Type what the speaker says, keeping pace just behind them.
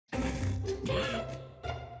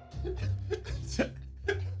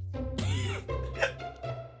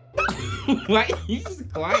Why you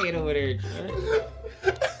just quiet over there, Trent?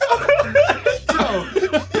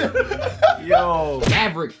 Yo.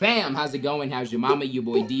 Maverick fam, how's it going? How's your mama? Your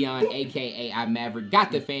boy Dion, aka I Maverick.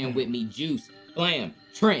 Got the fam with me, Juice, Flam,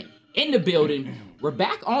 Trent in the building. We're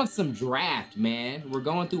back on some draft, man. We're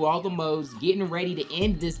going through all the modes, getting ready to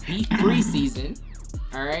end this beef preseason.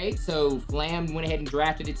 All right, so Flam went ahead and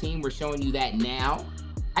drafted a team. We're showing you that now.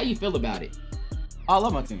 How you feel about it? I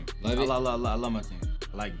love my team. Love it? I love my team.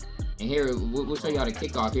 I like it. And here, we'll show you how to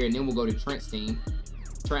kick off here, and then we'll go to Trent's team.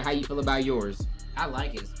 Trent, how you feel about yours? I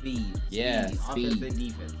like it. Speed. Yeah, speed. Offense and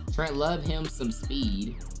defense. Trent love him some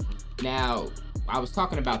speed. Now, I was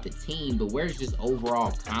talking about the team, but where's just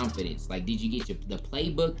overall confidence? Like, did you get the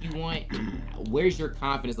playbook you want? Where's your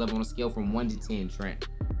confidence level on a scale from 1 to 10, Trent?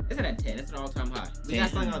 It's at 10. It's an all-time high. We got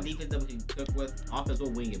something on defense that we can cook with. Offense,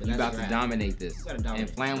 we'll wing it. But You that's about to dominate this. gotta dominate.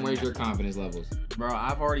 And Flam, where's your confidence levels? Bro,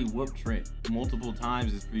 I've already whooped Trent multiple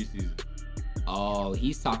times this preseason. Oh,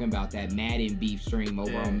 he's talking about that Madden beef stream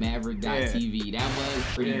over on Maverick.tv. That was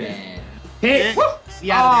pretty bad. Hit!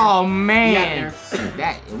 Oh, man.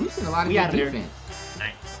 We've seen a lot of good defense.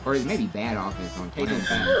 Nice. Or maybe bad offense on Flam.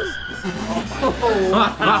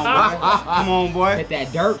 Come on, boy. Hit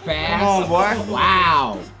that dirt fast. Come on, boy.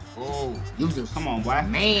 Wow. Oh, Users. come on, boy.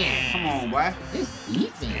 Man. Come on, boy. This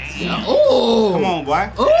defense, yo. Oh. Come on, boy.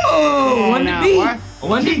 Oh, one to beat. Boy.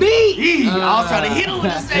 One to beat. I was trying to hit him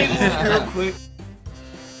with the same one real quick.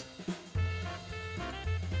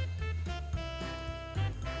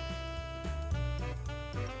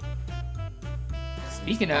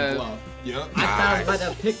 Speaking of, Yep. I thought I was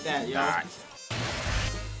about to pick that, yo.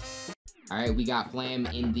 all right, we got Flam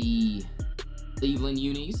in the Cleveland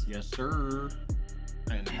unis. Yes, sir.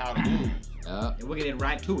 And how to lose. Up. And we're getting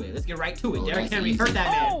right to it. Let's get right to it. Oh, Derrick that's Henry easy. hurt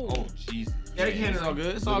that man. Oh, Jesus. Derrick Henry. It's all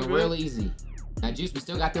good. It's all Looking good. real easy. Now, Juice, we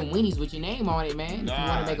still got them weenies with your name on it, man. If you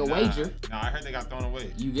want to make a wager, Nah, I heard they got thrown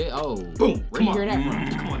away. you get. Oh, Boom. where you hear that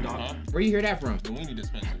from? Come on, dog. Huh? Where you hear that from? The weenie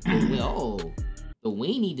dispenser. Oh, the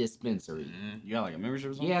weenie dispensary. You got like a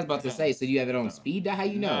membership or something? Yeah, I was about to say. So do you have it on speed? How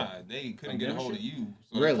you know? Nah, they couldn't get a hold of you.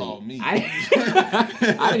 So Really? They called me.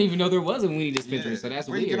 I didn't even know there was a weenie dispensary, Yeah. so that's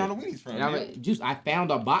Where weird. you get all the weenies from? And I'm man? like, Juice, I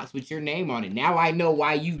found a box with your name on it. Now I know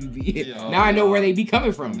why you. Yeah, now I know where they be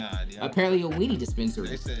coming from. Nah, yeah. Apparently, a weenie dispensary.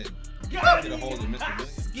 They said get a hold of Mr.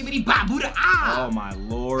 Williams. Skibbity bop Buddha ah. Oh my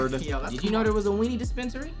lord. Yo, that's Did you know there was a weenie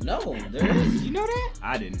dispensary? No, there is. Did you know that?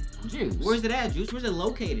 I didn't. Juice. Where's it at, Juice? Where's it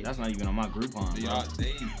located? That's not even on my Groupon. bro.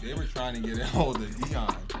 They were trying to get a hold of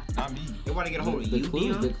Dion, not me. They want to get a hold of the you,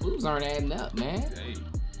 clues? Dion? The clues aren't adding up, man. Hey, you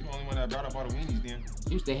the only one that brought up all the weenies then.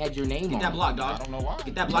 Juice, they had your name Get on that it. block, I dog. don't know why.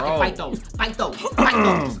 Get that block Bro. and fight those. Fight those. Fight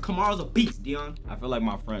those. Kamaro's a beast, Dion. I feel like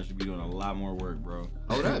my friend should be doing a lot more work, bro.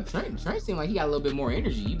 Hold up, Trent seemed like he got a little bit more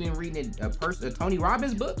energy. You been reading a Tony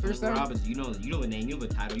Robbins book or something? Robbins, you know the name, you know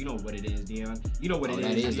the title, you know what it is, Dion. You know what Oh, it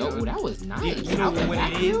that is. is. Dion. Oh, that was nice. Yeah, you know Out the what it is.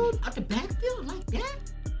 backfield? Out the backfield like that?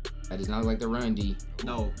 That is not like the run D.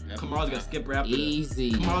 No, Kamaro's gonna skip her after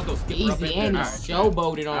Easy. Kamaro's gonna skip her up Easy, in and there. he showboated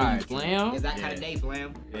on you, Alright, Flam. It's that kind of day,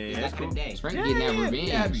 Flam. Yeah, It's that's that kind of day. Trent getting that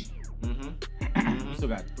revenge. Mm-hmm. We still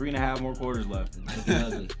got 3.5 more quarters left. Looking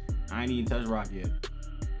ugly. I ain't even touched rock yet.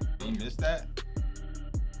 You missed that?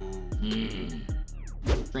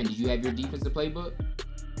 Trent, did you have your defensive playbook?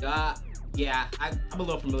 Yeah, I'm a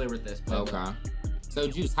little familiar with this. Playbook. Okay. So,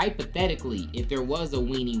 Juice, hypothetically, if there was a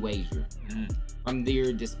weenie wager from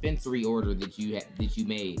your dispensary order that you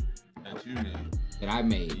made, That you made. that I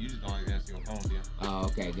made. You just don't like answer your phone, yeah. Oh,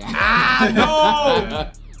 okay, got it. Ah,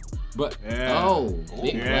 no! But Yeah. oh,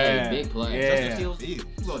 big Yeah. play, big play. Yeah. Justin Fields, Fields.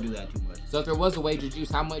 you won't do that too much. So if there was a wager, Juice,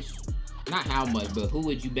 how much? Not how much, but who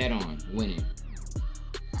would you bet on winning?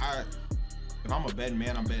 If I'm a betting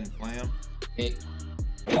man, I'm betting Flam. Pick.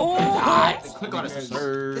 Click on it.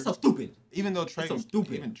 Sir. It's so stupid. Even though Trey, so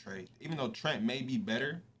stupid. Even though Trent may be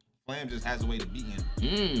better, Flam just has a way to beat him.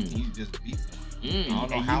 Mm. He just beats him. I Mm. don't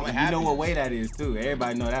know And how it you happens. know what way that is too.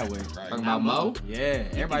 Everybody know that way. Right. Talking about Mo? Yeah,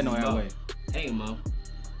 everybody know that Mo. way. Hey, Mo.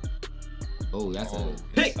 Oh, that's Oh,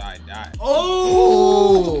 a. inside dot.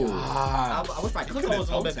 Oh. I God. wish my You click could on was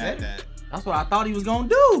a little have bit had better. that That's what I thought he was gonna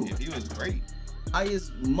do. if he was great.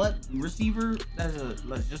 Highest mud receiver that's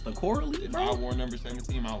just a core elite, If I bro. wore number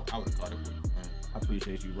 17, I would have caught it for you. I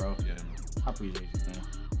appreciate you, bro. Yeah, I appreciate you, man.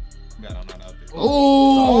 man. I'm not out there.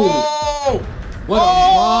 Oh. What a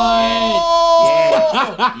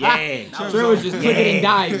run! Yeah. Trent was just clicking and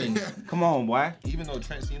diving. Come on, boy. Even though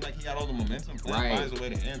Trent seemed like he had all the momentum, Flam Right. finds a way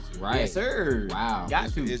to answer. Right. Yes, sir. Wow. Got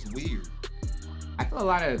It's, to. it's weird. I feel a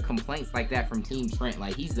lot of complaints like that from Team Trent.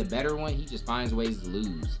 Like, he's the better one. He just finds ways to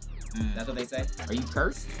lose. That's what they say. Are you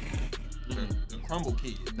cursed? The crumble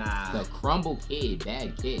kid. Nah. The crumble kid.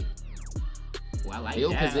 Bad kid. I like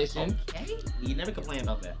Field that. position. Okay. You never complain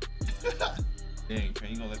about that. Dang,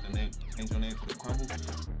 Trent, you gonna let the name change your name to the Crumble?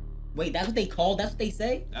 Wait, that's what they call? That's what they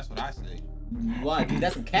say? That's what I say. What, dude?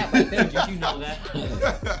 That's some cat right there. Did you know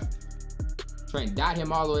that? Trent, dot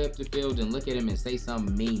him all the way up the field and look at him and say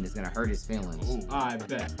something mean that's gonna hurt his feelings. Ooh. I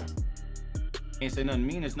bet. Ain't say nothing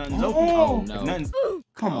mean. It's nothing's open. Oh, no. If nothing's...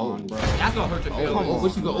 Come on, bro. That's gonna hurt your feelings.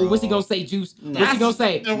 Oh, what's he gonna say, Juice? No. What's he gonna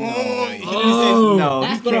say? No,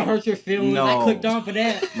 That's you gonna can't- hurt your feelings. No. I clicked on for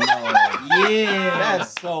that. No. Yeah.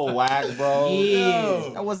 That's so whack, bro. Yeah.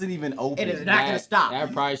 That wasn't even open. It is not gonna stop.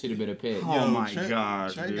 That probably should have been a pick. Oh my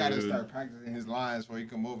God, Trent dude. gotta start practicing his lines before he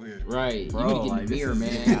come over here. Right. Bro, You need to get in the mirror,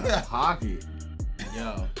 man. Out of pocket.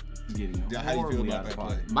 Yo. He's getting Yeah, how do you feel horribly about out that of play?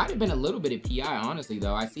 pocket. Might have been a little bit of PI, honestly,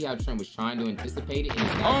 though. I see how Trent was trying to anticipate it. And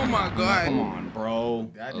it's not- Oh my God. Come on, bro.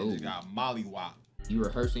 That Oh. nigga got mollywop. You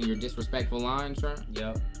rehearsing your disrespectful line, Trent?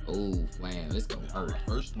 Yep. Oh, Flam, this gonna hurt.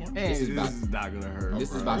 First one. Hey, This this is about- is not gonna hurt. This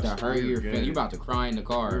is bro. about to hurt We're your good. feelings. You're about to cry in the We're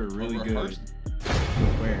car. really good. Rehearsed.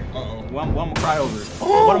 Where? Uh-oh. What I'm gonna cry over?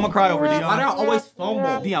 What am I gonna cry over, Why do I Dion? always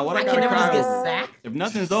fumble? Dion, what I I gotta can never cry just over? get sacked. If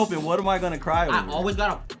nothing's open, what am I gonna cry over? I always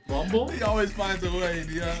gotta fumble. He always finds a way,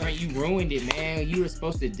 Dion. Trent, you ruined it, man. You were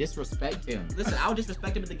supposed to disrespect him. Listen, I would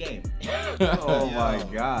disrespect him in the game. Oh Yo. my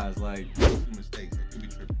gosh, like. Two mistakes. It could be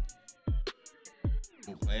tripping.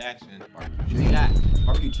 We'll play action. See that?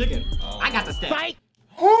 Barbecue chicken. Oh. I got the step.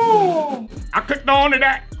 Oh! I clicked on to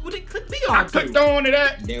that. Who did click me I on clicked to? on to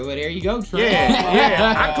that. There you go, Trent.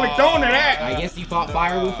 Yeah, I clicked on to that. I guess you fought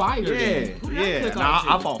fire with fire. Yeah, then. Who did I yeah. click Nah, on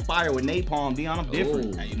to? I fought fire with napalm, Dion. I'm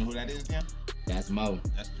different. Ooh. Hey, you know who that is, Dion? That's Mo.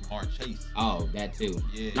 That's Jamar Chase. Oh, that too.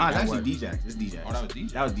 Yeah. Nah, it's that actually worked. D-Jax. It's D-Jax. Oh, that was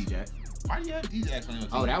DJ. That was D-Jax. Why do you have DJs on your team?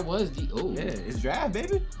 Oh, that was the. Oh, Yeah, it's draft,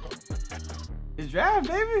 baby. It's draft,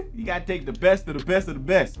 baby. You gotta take the best of the best of the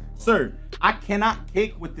best. Sir, I cannot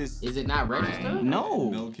kick with this. Is it not registered?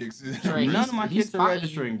 No. No kicks. Trent, None of my he's kicks are spotting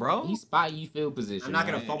registering, you. bro. He's spotting you field position. I'm not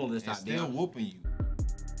gonna man. fumble this time, Still Dion. whooping you.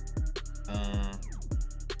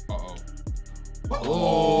 Uh-oh.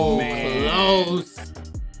 Oh, man. close.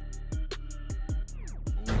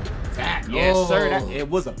 Yes, sir. Oh. It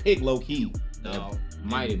was a pick, low key. No.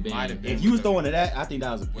 Might have been. Might have been. If you was throwing to that, I think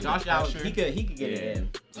that was a pick. With Josh the Allen, pressure. he could get it in.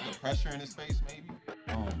 With the pressure in his face, maybe?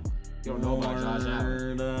 Oh, You don't know about Josh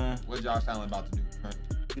Allen. Allen. What Josh Allen about to do? Trent?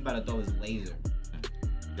 He about to throw his laser.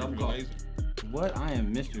 Double call. Laser. What? I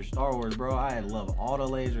am Mr. Star Wars, bro. I love all the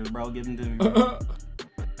lasers, bro. Give them to me. Bro.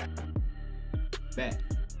 Bet.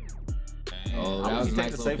 Dang. Oh, I that would was a take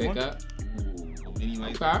nice the little safe one. pickup. Ooh, mini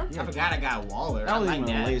laser. Okay. I forgot I got Waller. That I wasn't like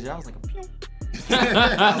even a that. laser. That was like a pew.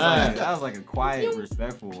 That was like a quiet,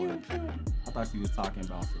 respectful one. I thought she was talking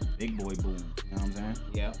about some big boy boom. You know what I'm saying?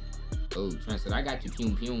 Yep. Oh, Trent said, I got you,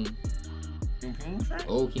 Pum Pum. Pum pum, Trent?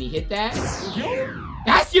 Oh, can he hit that?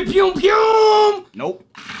 That's your Pum Pum! Nope.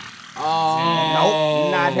 Oh.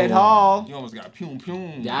 Nope. Not at all. You almost got pum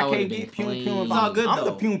pum. That I would've can't been get pum clean. pum. It's all good, I'm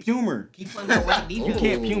the though. pum pumer. Keep playing that white You defense.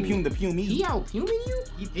 can't pum pum the pum He me. out puming you?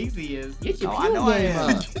 He thinks he is. Get your Oh, Pum I know I game am.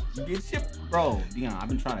 up. You get shit, bro. Dion, I've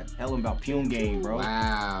been trying to tell him about pum game, bro.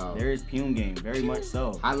 Wow. There is pum game, very much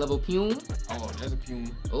so. High level Pum? Oh, there's a pum.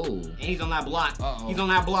 Oh. And he's on that block. Uh-oh. He's on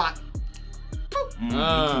that block. He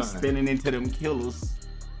keeps spinning into them killers.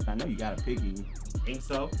 I know you got a pick in you. Think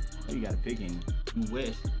so? I know you got a pick in you. You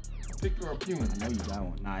wish. Pick or a pum. I know you got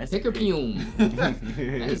one. Nah, it's Pick a or pick. Pum. That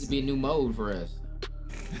needs to be a new mode for us.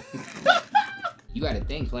 You gotta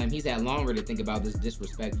think, Flam. He's had longer to think about this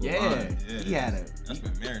disrespectful Yeah, line. he had a That's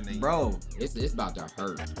been marinating. bro. It's about to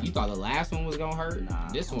hurt. You thought the last one was gonna hurt? Nah,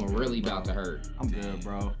 This one I'm really good, about bro. to hurt. I'm good,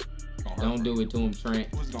 bro. Gonna hurt Don't for- do it to him, Trent.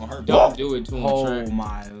 Who's gonna hurt? Don't do it to him, Oh Trent.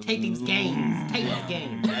 my. Take these games. Take these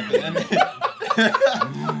games. At the end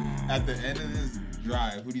at the end of this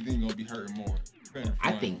drive, who do you think is gonna be hurting more? Trent or I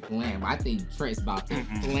Flam? think Flam. I think Trent's about to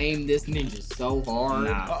flame this ninja so hard.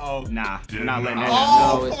 Nah, Uh-oh. nah. We're not letting that Oh,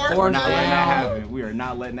 happen. No, it's fourth We're fourth not letting that down. happen. We are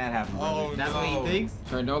not letting that happen, brother. Oh, That's no. what he thinks?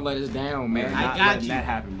 Trent, don't let us down, We're man. I not got letting you. that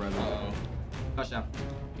happen, brother. Uh-oh. Touchdown.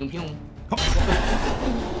 Pum Pum.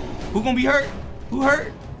 Who gonna be hurt? Who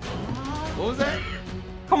hurt? What was that?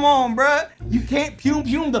 Come on, bruh. You can't pum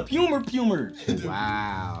the pumer.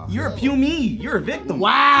 Wow. You're a pumee. You're a victim.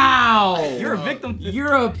 Wow. You're a victim.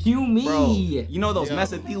 You're a Pumee. Bro, you know those Yo.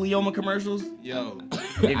 mesothelioma commercials? Yo.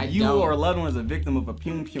 I If you don't. or a loved one is a victim of a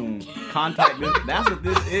pum, contact them. That's what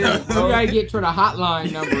this is, We bro. gotta get Trent a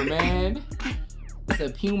hotline number, man. It's a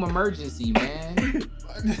Pum emergency, man.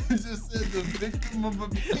 I just said the victim of a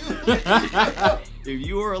pum. If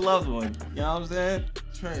you or a loved one, you know what I'm saying?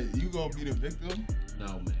 Trent, you gonna be the victim?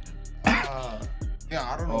 No, man. Yeah,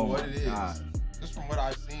 I don't know Oh what my it is. God. Just from what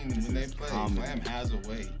I've seen This when they is play, comedy. Flam has a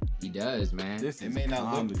way. He does, man. This It is may not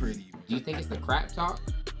comedy. look pretty. Do you think it's the crap talk?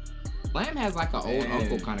 Flam has like an old Man.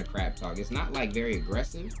 uncle kind of crap talk. It's not like very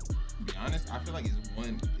aggressive. To be honest, I feel like it's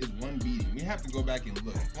one beating. We have to go back and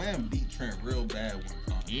look. Flam beat Trent real bad one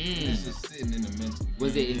time. It's just sitting in the mental.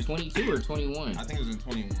 Was it in 22 or 21? I think it was in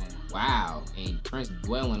 21. Wow, and Trent's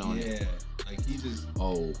dwelling on it. Yeah, like he just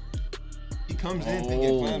he comes in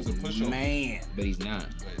thinking Flam's a pushover, man. But he's not.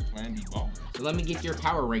 but Flam be balling. So let me get your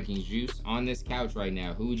power rankings, Juice, on this couch right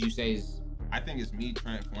now. Who would you say is, I think it's me,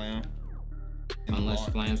 Trent, Flam. and unless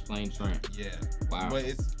Lamar. Flam's playing Trent? Yeah. Wow. But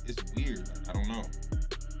it's weird. Like, I don't know.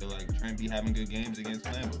 I feel like Trent be having good games against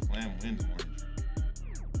Flam, but Flam wins more than Trent.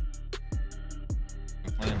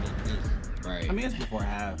 And Flam look good. Right. I mean, it's before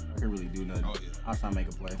half. I can really do nothing. Oh, yeah. I was trying to make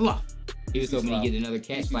a play. Fluff. he was hoping to get another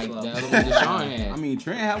catch too like slow. the other one Deshaun had. I mean,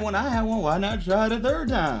 Trent had one. I had one. Why not try the third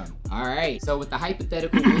time? All right. So with the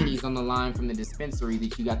hypothetical weenies on the line from the dispensary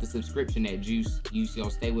that you got the subscription at, Juice, you still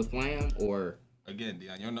stay with Flam or Again,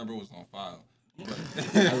 Dion, your number was on file.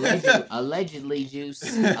 allegedly, Juice?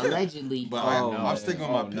 Allegedly. But Oh, I'm sticking with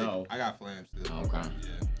my oh, pick. no. I got Flam still. Okay.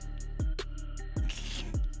 Yeah.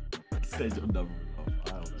 Said your number was on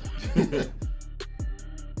file.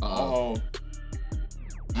 Uh-oh.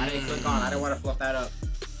 I didn't click on. I didn't want to fluff that up.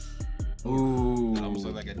 Ooh. That was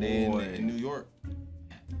like a day in New York.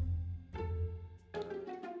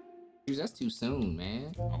 Juice, that's too soon,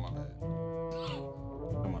 man. Oh, my bad.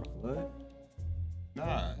 Come on, what? Nah,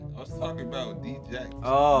 I was talking about D-Jack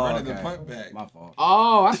running the okay. punt back. My fault.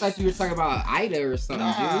 Oh, I thought you were talking about Ida or something,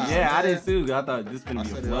 Nah. Juice. Yeah, I did too. I thought this was I gonna be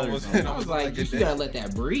a said it flood or almost- something. I was like like, a you day. gotta let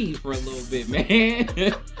that breathe for a little bit, man.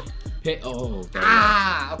 Oh, damn.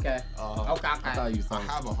 Ah, okay. I I thought you I saw.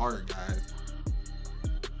 have a heart, guys.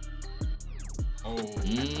 Oh,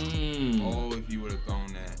 if you would have thrown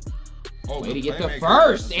that. Oh, Way the to get the playmaker.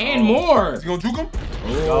 first and more. Is he gonna juke him?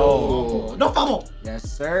 Oh. No fumble. Yes,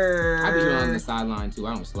 sir. I be on the sideline too.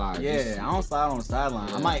 I don't slide. Yeah, I don't slide on the sideline.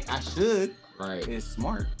 Yeah. I should. Right. It's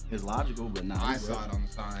smart. It's logical, but nah. I saw it on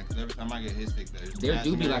the sign because every time I get hit stick There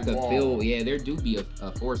do be like a field. Yeah, there do be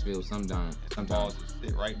a force field sometimes. Some balls just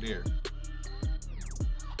sit right there.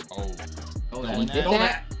 Oh, Oh, He that. did Oh,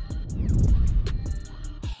 that.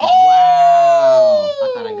 Wow.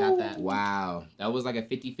 I thought I got that. Wow. That was like a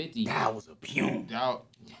 50-50. That was a pume. doubt.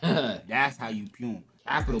 That's how you pume.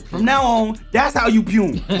 Capital From now on, that's how you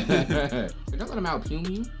pume. So don't let him out pume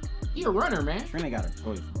you. He a runner, man. Trent ain't got a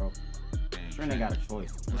choice, bro. Trent ain't got a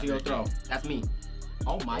choice. What you gonna throw? That's me.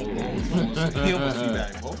 Oh my He goodness. almost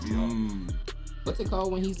teabagged both of y'all. What's it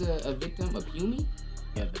called when he's a victim? A pume?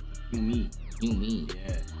 Yeah, the pume. Pume.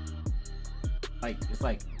 Yeah. Like, it's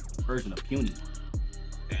like a version of puny.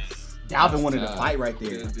 Dalvin wanted to fight right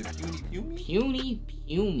there. The puny?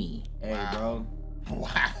 Puny. Hey, Wow. bro.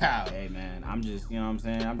 Wow. Hey, man. I'm just, you know what I'm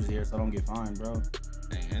saying? I'm just here so I don't get fined, bro.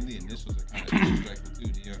 Dang, and the initials are kind of disrespectful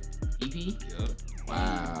too, Dion. PP? Yup.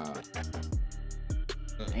 Wow.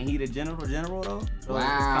 Ain't he the general though? So Wow.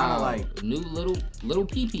 it's kind of like, New little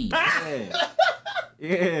PP. yeah.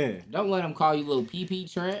 Yeah. Don't let him call you little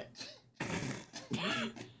PP, Trent.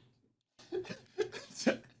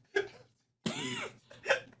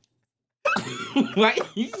 Why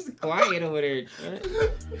you just quiet over there, Trent?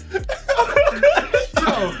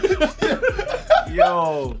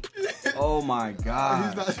 Yo. Oh my He's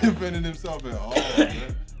God. not defending himself at all,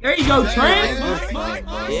 man. There you go, Trent.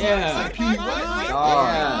 Yeah. Yeah.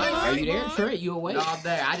 Dog. Are you there, Trent? You awake? No, I'm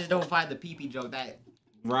there. I just don't find the PP joke.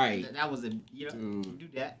 Right. That was a you know Dude. do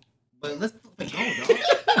that. But let's go, dog.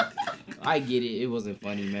 I get it. It wasn't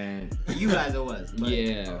funny, man. For you guys, it was. But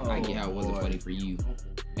Yeah, I get how it wasn't boy. funny for you,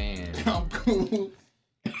 man. I'm cool.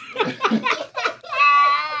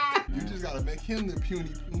 You just gotta make him the puny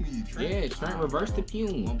Trent. Yeah, Trent, reverse the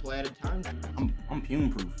pume. One play at a time. I'm pume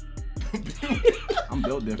proof. I'm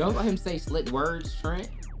built different. Don't let him say slick words, Trent.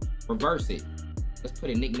 Reverse it. Let's put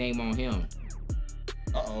a nickname on him.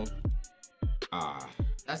 Uh-oh. Ah.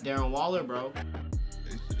 That's Darren Waller, bro.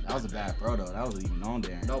 That was a bad throw though. That was even on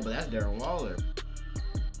there. No, but that's Darren Waller.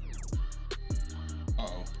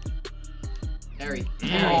 Uh-oh. Terry.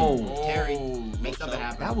 Oh. Terry. Oh, Make something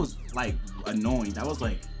happen. That was like annoying. That was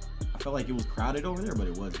like, I felt like it was crowded over there, but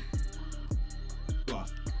it wasn't.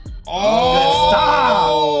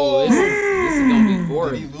 Oh, this is gonna be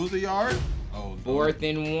fourth. Did he lose a yard? Oh, no. 4th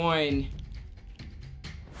and 1.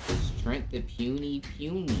 Is Trent the puny?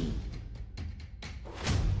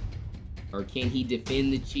 Or can he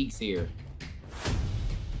defend the cheeks here?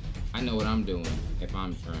 I know what I'm doing if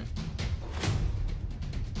I'm Trent.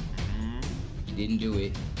 He didn't do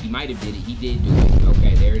it. He might have did it. He did do it.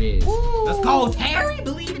 Okay, there it is. Let's go, Terry.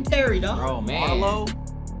 Believe in Terry, dog. Bro, man. Marlo.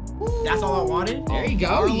 That's all I wanted. There you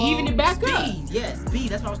go. He evened it back up. Speed. Yes, speed.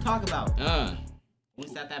 That's what I was talking about. Uh, At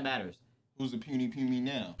least that matters. Who's the puny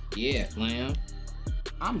now? Yeah, Flam.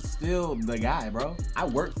 I'm still the guy, bro. I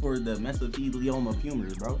work for the mesothelioma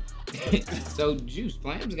pumers, bro. So Juice,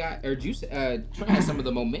 Flam's got, or Juice, Trent has some of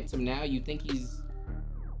the momentum now. You think he's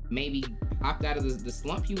maybe hopped out of the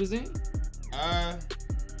slump he was in?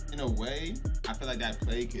 In a way, I feel like that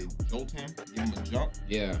play could jolt him, give him a jump.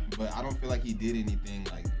 Yeah. But I don't feel like he did anything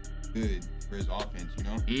like good for his offense, you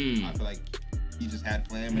know? I feel like he just had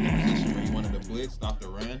Flam in a position where he wanted to blitz, stop the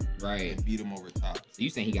run, right, and beat him over top. So you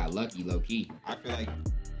saying he got lucky, low key? I feel like,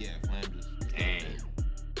 yeah, Flam just. Dang.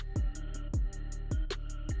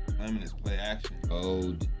 Flam in his play action.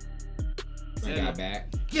 Oh, Trent got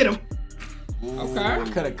back. Get him. Ooh. Okay. I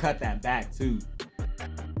could have cut that back too.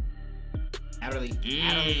 Adderley.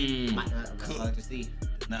 I'd like to see.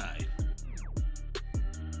 Denied.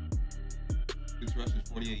 6 rushes,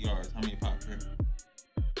 48 yards. How many pop, Trent?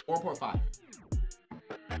 4.5.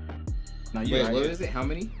 No, Wait, right. what is it? How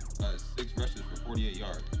many? 6 rushes for 48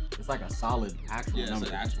 yards. It's like a solid actual Yeah, number.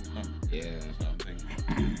 it's an actual number. Yeah. That's what I'm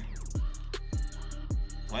thinking.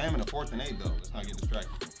 Flam in a 4th and 8 though. Let's not get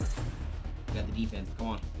distracted. You got the defense. Come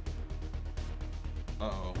on.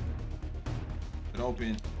 Uh-oh. It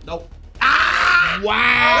open. Nope.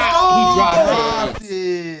 Wow! He dropped it.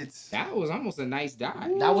 it. That was almost a nice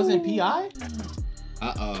dive. That wasn't PI?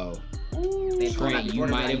 Uh-oh. They Trent, you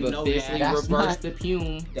might have officially That's reversed the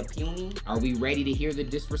pume. The puny. Are we ready to hear the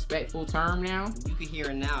disrespectful term now? You can hear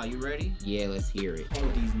it now. You ready? Yeah, let's hear it.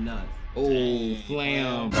 Hold these nuts. Oh,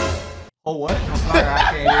 Flam. Oh, what? I'm sorry,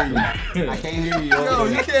 I can't hear you. I can't hear you. Yo,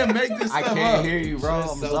 you can't make this I stuff can't up. hear you, bro.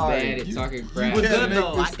 Trent's I'm so sorry. bad at talking crap. We're Yeah, good make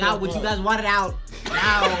though. this I got stuff what you up. guys wanted out.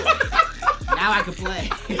 Now I can play.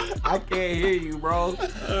 I can't hear you, bro.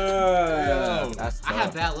 Yo. That's tough. I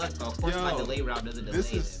have bad luck though. Of course, my Yo, delay route doesn't delay.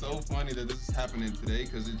 This is it. so funny that this is happening today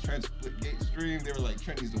because in Trent's Splitgate stream, they were like,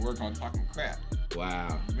 Trent needs to work on talking crap.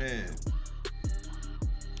 Wow. Man.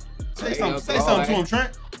 There Say you go, something. Say bro. something to him,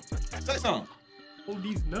 Trent. Say something. Hold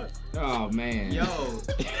these nuts. Oh, man. Yo,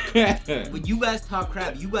 when you guys talk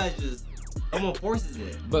crap, you guys just someone forces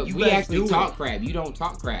it. But you we guys actually do talk it. crap. You don't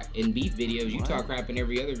talk crap in beef videos. You What? talk crap in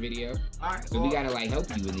every other video. All right, So we gotta like help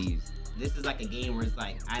you in these. This is like a game where it's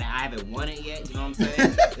like I haven't won it yet. You know what I'm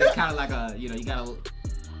saying? It's kind of like a you gotta.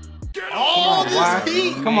 Oh, Boy. this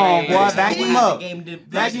heat. Come on, boy. Man. Back him up.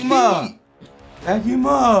 Back him up. Back him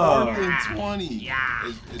up. 4th and 20. Yeah.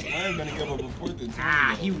 Is Flam gonna give up a 4th and 20?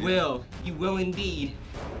 Ah, though? he Yeah. will. He will indeed.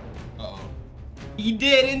 Uh-oh. He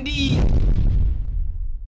did indeed.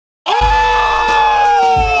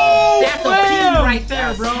 Oh! That's a pume right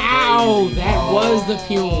there, bro. How? That was the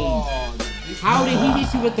pume. Oh, this- How did he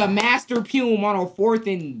hit you with the master pume on a 4th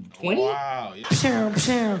and 20? Wow. Yeah.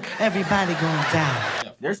 Everybody going down.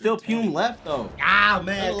 Yeah, There's still 4th and 20. pume left, though. Ah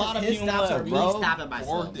man, There's a lot of his pume stops left, are me bro. stopping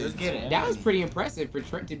myself. 4th Let's and get it. That was pretty impressive for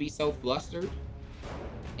Trent to be so flustered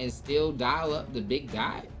and still dial up the big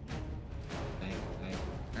dive. Thank you.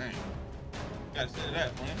 Dang. Gotta say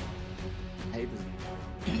that, Flam. I hate this game.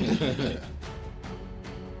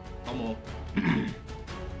 Come on.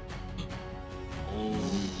 Oh,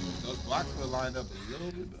 those blocks were lined up a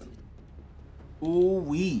little bit better.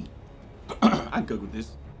 Ooh-wee. I'm good with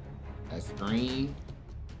this. That screen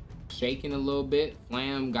shaking a little bit.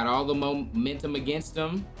 Flam got all the momentum against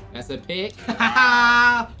him. That's a pick.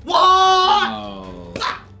 What? Oh.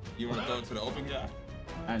 You want to throw it to the open guy?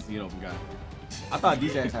 I didn't see it open, guy. I thought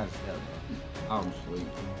DJs had a step. I'm sweet.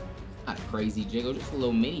 Not a crazy jiggle, just a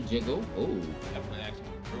little mini jiggle. Oh. That play action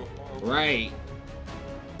was real far away.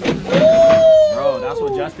 Right. Bro, that's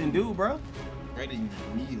what Justin do, bro. Threading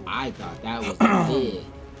the needle. I thought that was big.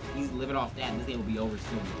 He's living off that. This game will be over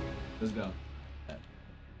soon. Let's go.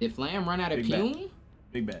 Did Flam run out of Big bet. pume?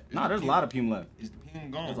 Big bet. Nah, there's a lot of pume left. Is the pume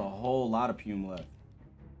gone? There's a whole lot of pume left.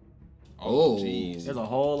 Oh. jeez. There's a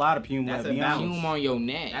whole lot of pume That's left. a Be bounce. honest. Pume on your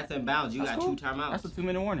neck. That's in bounds. You That's got cool. 2 timeouts. That's a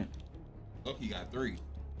 2-minute warning. Loki got 3.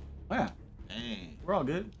 Oh, yeah, Dang. we're all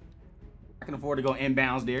good. I can afford to go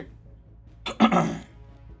inbounds there.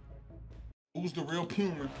 Who's the real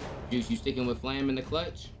pumer? Juice, you sticking with Flam in the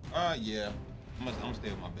clutch? Yeah. I'm gonna stay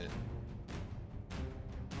with my bet.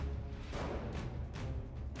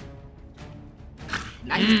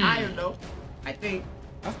 Nice tired though. I think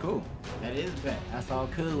That's cool. that is bet. That's all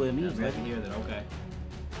cool with me, That's bro. good to hear that. Okay.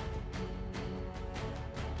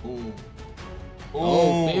 Ooh.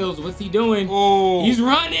 Oh, Fields, what's he doing? Oh. He's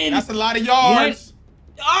running. That's a lot of yards.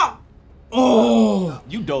 Ah! Oh!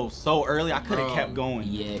 You dove so early, I could have Bro, kept going.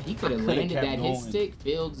 Yeah, if he could have I coulda landed kept that hit going. stick.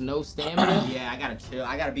 Fields, no stamina. Yeah, I gotta chill.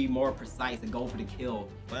 I gotta be more precise and go for the kill.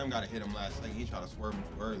 Flam gotta hit him last second. He tried to swerve him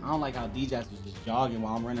too early. I don't like how DJs was just jogging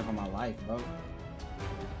while I'm running for my life, bro. How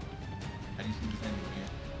do you see this ending here?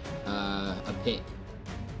 A pick.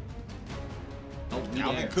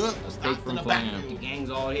 Alvin Cook Pick stopped in from the Flam. The backfield. gang's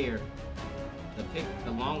all here.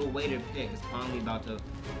 The long-awaited pick is finally about to.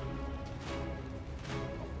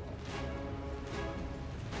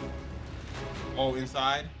 Oh,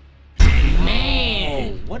 inside.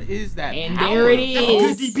 Man. Oh, what is that? And power? there it That's a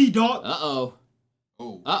good is. DB, dog. Uh-oh.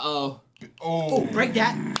 Oh. Uh-oh. Oh, break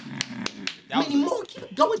that. That was Many more.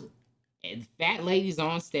 Keep going. And Fat Lady's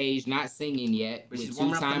on stage, not singing yet. But With she's 2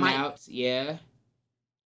 warming up the mic. timeouts. Yeah.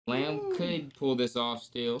 Flam could pull this off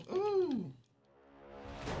still. Bro,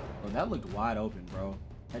 that looked wide open, bro.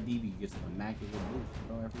 That DB gets an immaculate boost,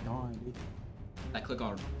 bro, every time, dude. Like click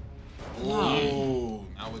on. Oh,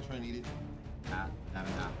 not what Trent needed. Nah.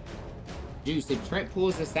 Juice, if Trent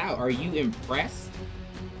pulls this out, are you impressed?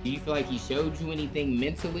 Do you feel like he showed you anything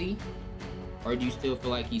mentally? Or do you still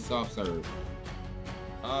feel like he's soft served?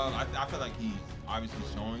 I feel like he's obviously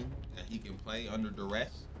showing that he can play under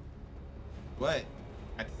duress, but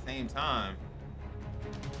at the same time,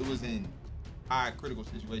 it was in high critical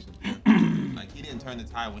situations. Like he didn't turn the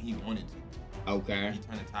tide when he wanted to. Okay. He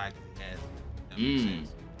turned the tide because he had to. That makes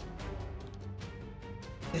sense.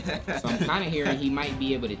 So I'm kind of hearing he might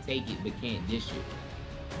be able to take it, but can't dish it.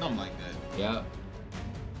 Something like that. Yep.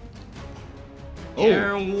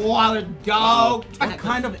 Aaron Waller, dog. What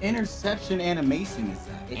kind of interception animation is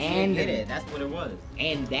that? It And- hit it. That's what it was.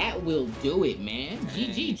 And that will do it, man.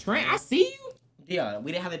 GG, Trent, I see you. Yeah,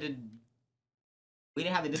 we didn't have the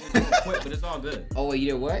disrespectful quit, but it's all good. Oh, wait,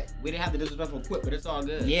 you did what? We didn't have the disrespectful quit, but it's all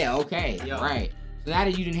good. Yeah, okay. Yeah. Right. So now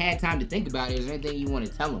that you didn't have time to think about it, is there anything you want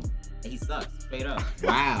to tell him? He sucks, straight up.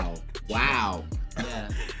 Wow. Wow. Yeah.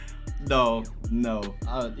 No.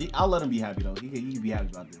 I'll let him be happy though. He can be happy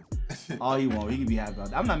about this. All he want, he can be happy about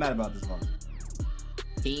that. I'm not mad about this loss.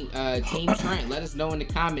 Team Trent, let us know in the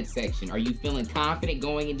comment section. Are you feeling confident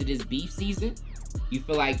going into this beef season? You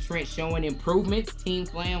feel like Trent showing improvements? Team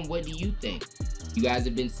Flam, what do you think? You guys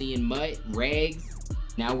have been seeing Mutt, Regs.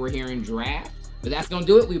 Now we're hearing Draft. But that's going to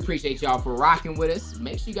do it. We appreciate y'all for rocking with us.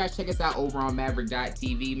 Make sure you guys check us out over on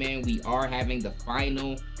Maverick.tv, man. We are having the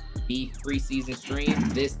final beef preseason stream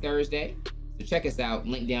this Thursday. So check us out.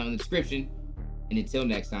 Link down in the description. And until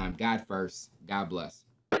next time, God first. God bless.